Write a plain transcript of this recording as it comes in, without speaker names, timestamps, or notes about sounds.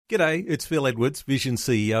G'day, it's Phil Edwards, Vision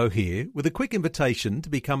CEO here, with a quick invitation to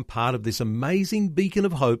become part of this amazing beacon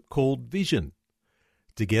of hope called Vision.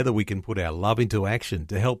 Together we can put our love into action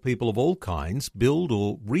to help people of all kinds build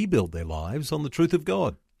or rebuild their lives on the truth of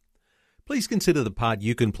God. Please consider the part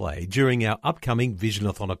you can play during our upcoming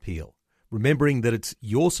Visionathon appeal, remembering that it's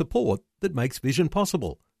your support that makes Vision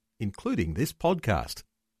possible, including this podcast.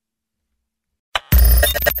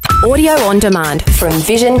 Audio on demand from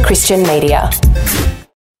Vision Christian Media.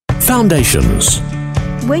 Foundations.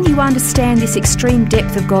 When you understand this extreme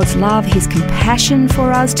depth of God's love, His compassion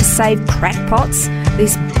for us to save crackpots,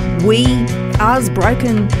 this us,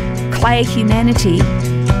 broken clay humanity,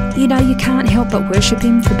 you know, you can't help but worship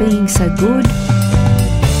Him for being so good.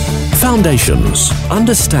 Foundations.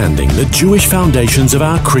 Understanding the Jewish foundations of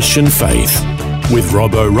our Christian faith. With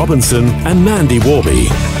Robbo Robinson and Mandy Warby.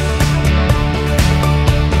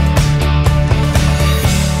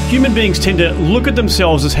 Human beings tend to look at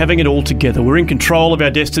themselves as having it all together. We're in control of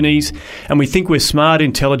our destinies and we think we're smart,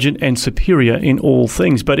 intelligent and superior in all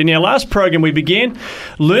things. But in our last program, we began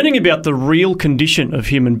learning about the real condition of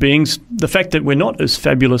human beings, the fact that we're not as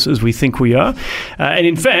fabulous as we think we are. And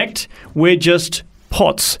in fact, we're just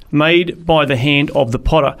pots made by the hand of the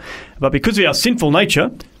potter. But because of our sinful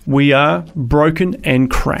nature, we are broken and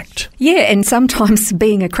cracked. Yeah, and sometimes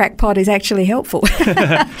being a crackpot is actually helpful.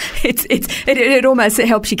 It almost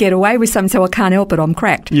helps you get away with something, so I can't help it, I'm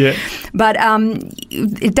cracked. Yeah. But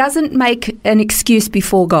it doesn't make an excuse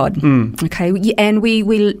before God. Okay, and we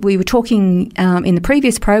were talking in the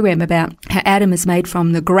previous program about how Adam is made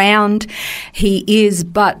from the ground. He is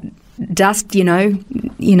but dust, we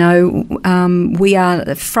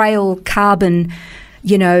are frail carbon,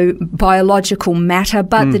 biological matter.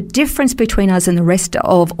 But the difference between us and the rest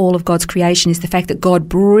of all of God's creation is the fact that God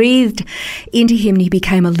breathed into him and he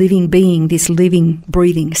became a living being, this living,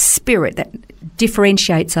 breathing spirit that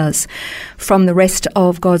differentiates us from the rest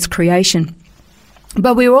of God's creation.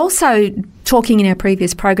 But we were also talking in our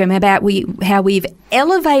previous program about how we've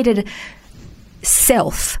elevated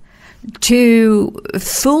self to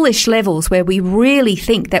foolish levels where we really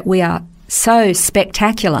think that we are so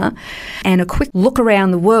spectacular, and a quick look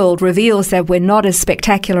around the world reveals that we're not as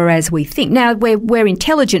spectacular as we think. Now, we're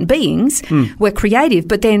intelligent beings, we're creative,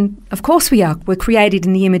 but then, of course we are. We're created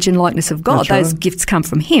in the image and likeness of God. Those gifts come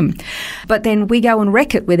from Him. But then we go and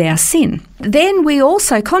wreck it with our sin. Then we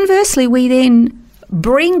also, conversely, we then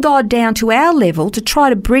bring God down to our level to try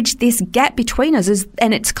to bridge this gap between us.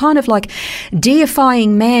 And it's kind of like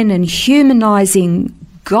deifying man and humanizing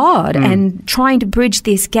God and trying to bridge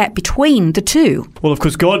this gap between the two. Well, of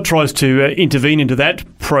course, God tries to intervene into that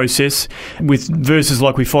process with verses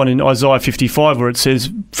like we find in Isaiah 55 where it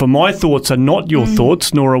says, "For my thoughts are not your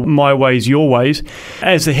thoughts, nor are my ways your ways.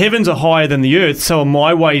 As the heavens are higher than the earth, so are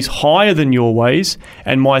my ways higher than your ways,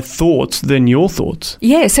 and my thoughts than your thoughts."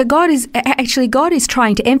 Yeah, so God is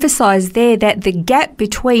trying to emphasize there that the gap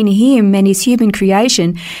between Him and His human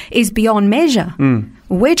creation is beyond measure.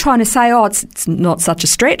 We're trying to say, it's not such a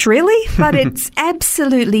stretch, really, but it's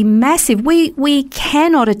absolutely massive. We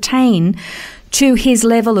cannot attain to His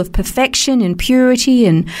level of perfection and purity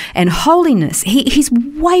and holiness. He's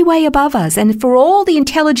way, way above us. And for all the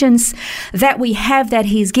intelligence that we have that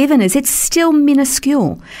He's given us, it's still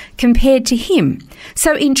minuscule compared to Him.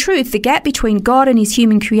 So in truth, the gap between God and His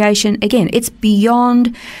human creation, again, it's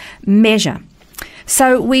beyond measure.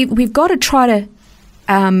 So we've got to try to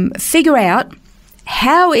figure out,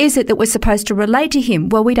 how is it that we're supposed to relate to Him?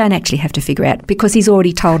 Well, we don't actually have to figure out because He's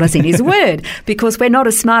already told us in His Word, because we're not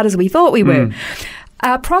as smart as we thought we were.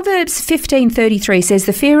 Proverbs 15:33 says,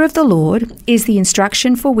 "The fear of the Lord is the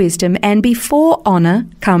instruction for wisdom, and before honour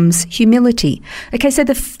comes humility." Okay, so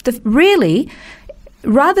really,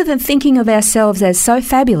 rather than thinking of ourselves as so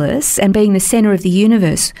fabulous and being the centre of the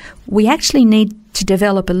universe, we actually need to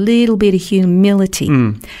develop a little bit of humility.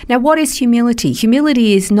 Now, what is humility?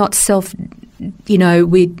 Humility is not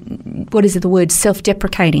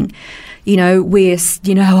self-deprecating.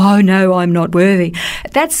 Oh no, I'm not worthy.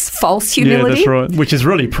 That's false humility. Yeah, that's right. Which is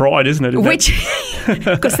really pride, isn't it?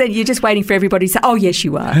 Because then you're just waiting for everybody to say, "Oh yes,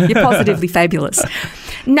 you are. You're positively fabulous."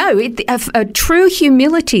 No, a true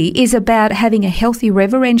humility is about having a healthy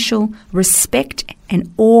reverential respect and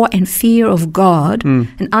awe and fear of God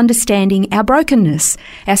and understanding our brokenness,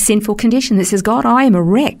 our sinful condition that says, "God, I am a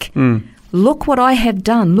wreck. Look what I have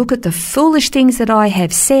done. Look at the foolish things that I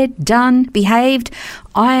have said, done, behaved.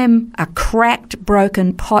 I am a cracked,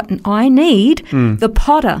 broken pot, and I need the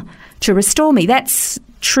potter to restore me." That's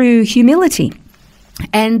true humility.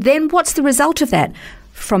 And then what's the result of that?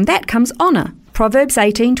 From that comes honour. Proverbs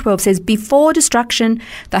 18:12 says, "Before destruction,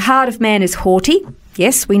 the heart of man is haughty."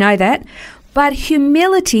 Yes, we know that. But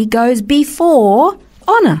humility goes before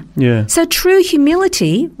honour. Yeah. So true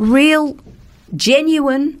humility, real,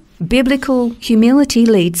 genuine, biblical humility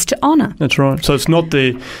leads to honour. That's right. So it's not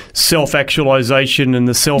the self-actualization and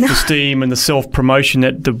the self-esteem and the self-promotion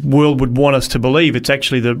that the world would want us to believe. It's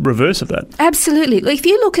actually the reverse of that. Absolutely. If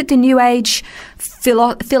you look at the New Age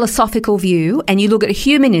philosophical view and you look at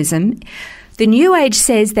humanism, the New Age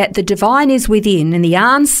says that the divine is within and the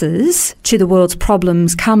answers to the world's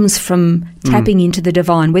problems comes from tapping into the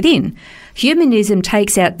divine within. Humanism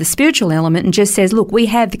takes out the spiritual element and just says, look, we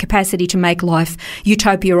have the capacity to make life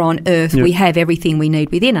utopia on earth. Yep. We have everything we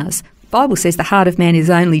need within us. The Bible says the heart of man is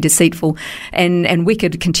only deceitful and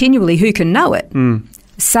wicked continually. Who can know it?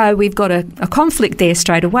 So we've got a conflict there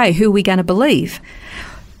straight away. Who are we going to believe?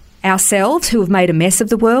 Ourselves, who have made a mess of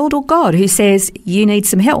the world, or God, who says, you need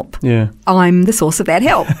some help. Yeah. I'm the source of that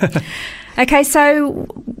help. Okay, so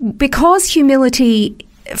because humility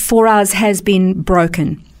for us has been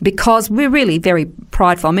broken, because we're really very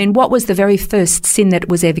prideful. I mean, what was the very first sin that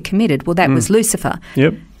was ever committed? Well, that was Lucifer.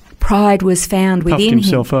 Yep. Pride was found within him. Puffed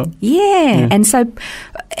himself up. Yeah. And so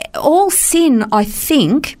all sin, I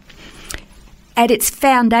think, at its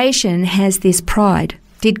foundation has this pride.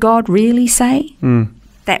 Did God really say?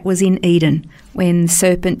 That was in Eden when the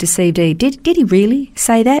serpent deceived Eve. Did he really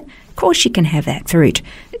say that? Of course you can have that fruit.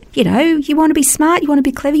 You know, you want to be smart, you want to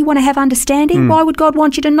be clever, you want to have understanding. Why would God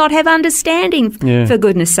want you to not have understanding, for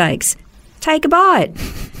goodness sakes? Take a bite.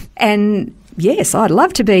 And yes, I'd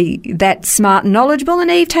love to be that smart and knowledgeable,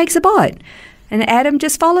 and Eve takes a bite. And Adam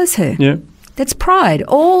just follows her. Yeah. That's pride.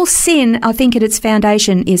 All sin, I think, at its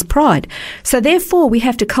foundation is pride. So therefore, we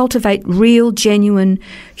have to cultivate real, genuine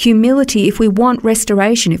humility if we want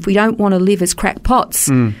restoration, if we don't want to live as crackpots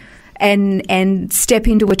and step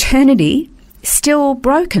into eternity still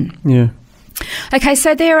broken. Yeah. Okay,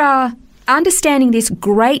 so there are understanding this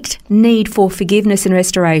great need for forgiveness and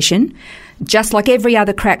restoration, just like every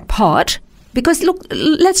other crackpot. Because, look,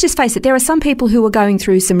 let's just face it, there are some people who are going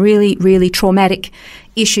through some really, really traumatic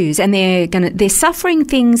issues, and they're suffering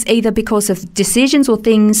things either because of decisions or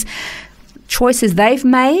choices they've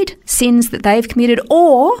made, sins that they've committed,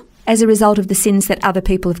 or as a result of the sins that other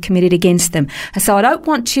people have committed against them. So I don't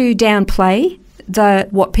want to downplay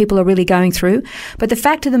what people are really going through, but the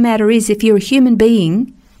fact of the matter is, if you're a human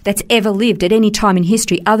being that's ever lived at any time in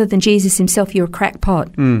history other than Jesus himself, you're a crackpot.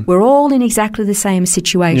 We're all in exactly the same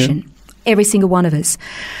situation. Every single one of us.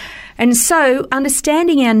 And so,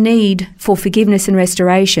 understanding our need for forgiveness and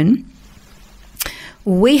restoration,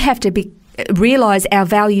 we have to realise our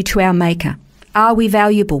value to our Maker. Are we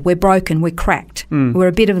valuable? We're broken. We're cracked. We're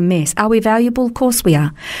a bit of a mess. Are we valuable? Of course we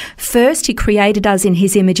are. First, he created us in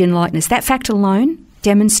his image and likeness. That fact alone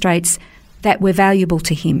demonstrates that we're valuable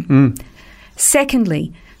to him.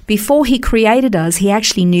 Secondly, before he created us, he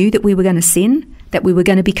actually knew that we were going to sin, that we were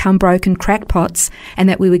going to become broken crackpots, and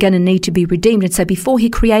that we were going to need to be redeemed. And so before he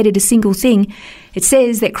created a single thing, it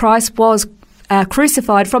says that Christ was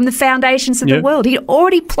crucified from the foundations of the world. He'd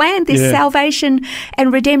already planned this salvation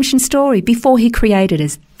and redemption story before he created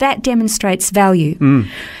us. That demonstrates value.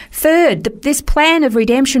 Third, this plan of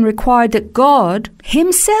redemption required that God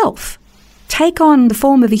himself take on the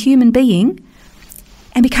form of a human being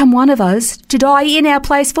and become one of us to die in our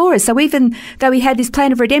place for us. So even though he had this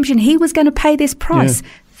plan of redemption, he was going to pay this price.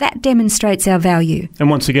 That demonstrates our value. And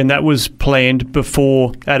once again, that was planned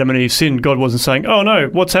before Adam and Eve sinned. God wasn't saying, oh no,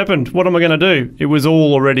 what's happened? What am I going to do? It was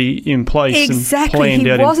all already in place and planned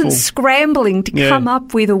out in full. He wasn't scrambling to come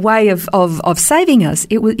up with a way of saving us.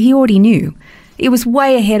 He already knew. It was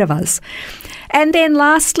way ahead of us. And then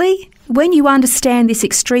lastly, when you understand this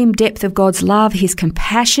extreme depth of God's love, his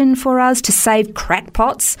compassion for us to save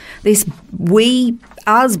crackpots, this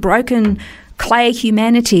us broken clay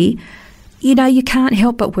humanity, you know, you can't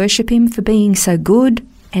help but worship him for being so good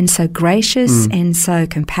and so gracious and so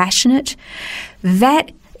compassionate.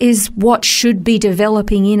 That is what should be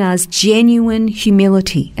developing in us, genuine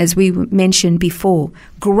humility, as we mentioned before.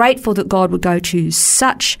 Grateful that God would go to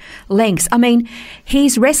such lengths. I mean,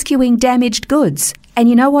 he's rescuing damaged goods. And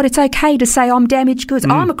you know what? It's okay to say, I'm damaged goods.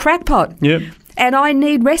 I'm a crackpot. And I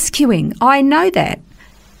need rescuing. I know that.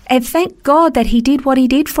 And thank God that he did what he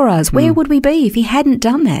did for us. Where would we be if he hadn't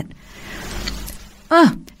done that?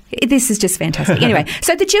 Oh, this is just fantastic. Anyway,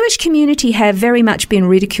 so the Jewish community have very much been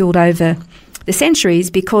ridiculed over the centuries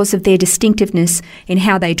because of their distinctiveness in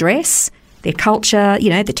how they dress, their culture, you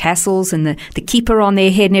know, the tassels and the kippah on their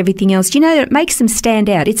head and everything else. You know, it makes them stand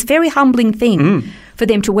out. It's a very humbling thing for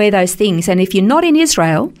them to wear those things. And if you're not in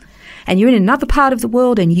Israel and you're in another part of the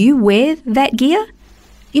world and you wear that gear,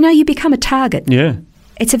 you know, you become a target.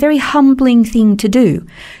 It's a very humbling thing to do.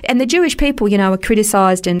 And the Jewish people, are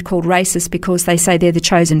criticised and called racist because they say they're the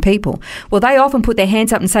chosen people. Well, they often put their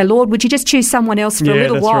hands up and say, Lord, would you just choose someone else for a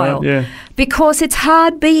little while? Right, yeah. Because it's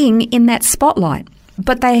hard being in that spotlight.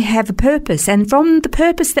 But they have a purpose. And from the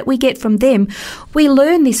purpose that we get from them, we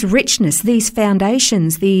learn this richness, these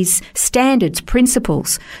foundations, these standards,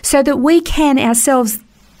 principles, so that we can ourselves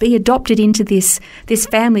be adopted into this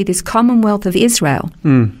family, this Commonwealth of Israel.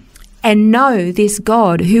 And know this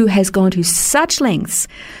God who has gone to such lengths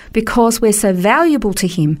because we're so valuable to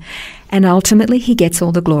him, and ultimately he gets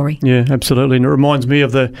all the glory. Yeah, absolutely. And it reminds me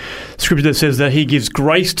of the scripture that says that he gives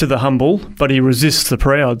grace to the humble, but he resists the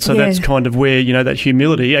proud. So that's kind of where, that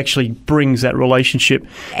humility actually brings that relationship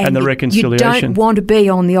and the reconciliation. You don't want to be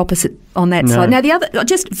on the opposite, on that side. Now, the other,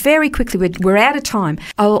 just very quickly, we're out of time.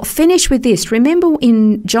 I'll finish with this. Remember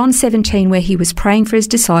in John 17 where he was praying for his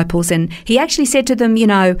disciples, and he actually said to them,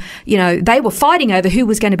 they were fighting over who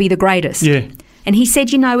was going to be the greatest. Yeah. And he said,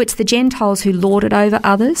 it's the Gentiles who lord it over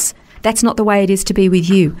others. That's not the way it is to be with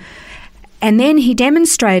you. And then he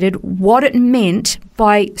demonstrated what it meant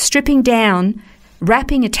by stripping down,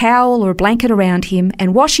 wrapping a towel or a blanket around him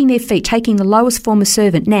and washing their feet, taking the lowest form of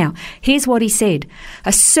servant. Now, here's what he said.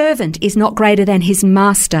 A servant is not greater than his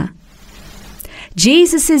master.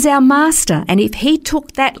 Jesus is our master, and if he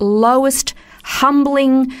took that lowest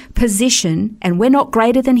humbling position and we're not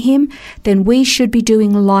greater than him, then we should be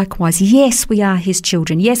doing likewise. Yes, we are his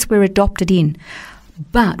children. Yes, we're adopted in.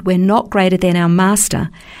 But we're not greater than our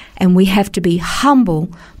master, and we have to be humble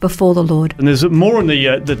before the Lord. And there's more on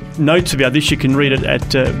the notes about this. You can read it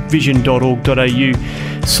at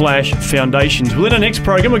vision.org.au/foundations. Well, in our next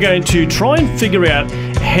program, we're going to try and figure out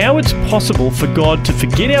how it's possible for God to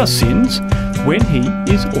forget our sins when he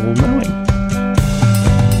is all-knowing.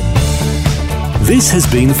 This has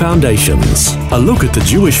been Foundations, a look at the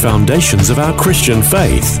Jewish foundations of our Christian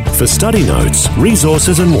faith. For study notes,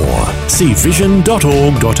 resources and more, see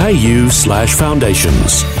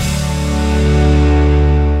vision.org.au/foundations.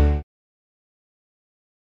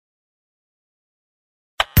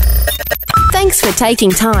 Thanks for taking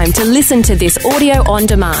time to listen to this audio on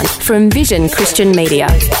demand from Vision Christian Media.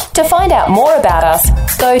 To find out more about us,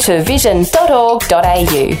 go to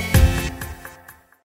vision.org.au.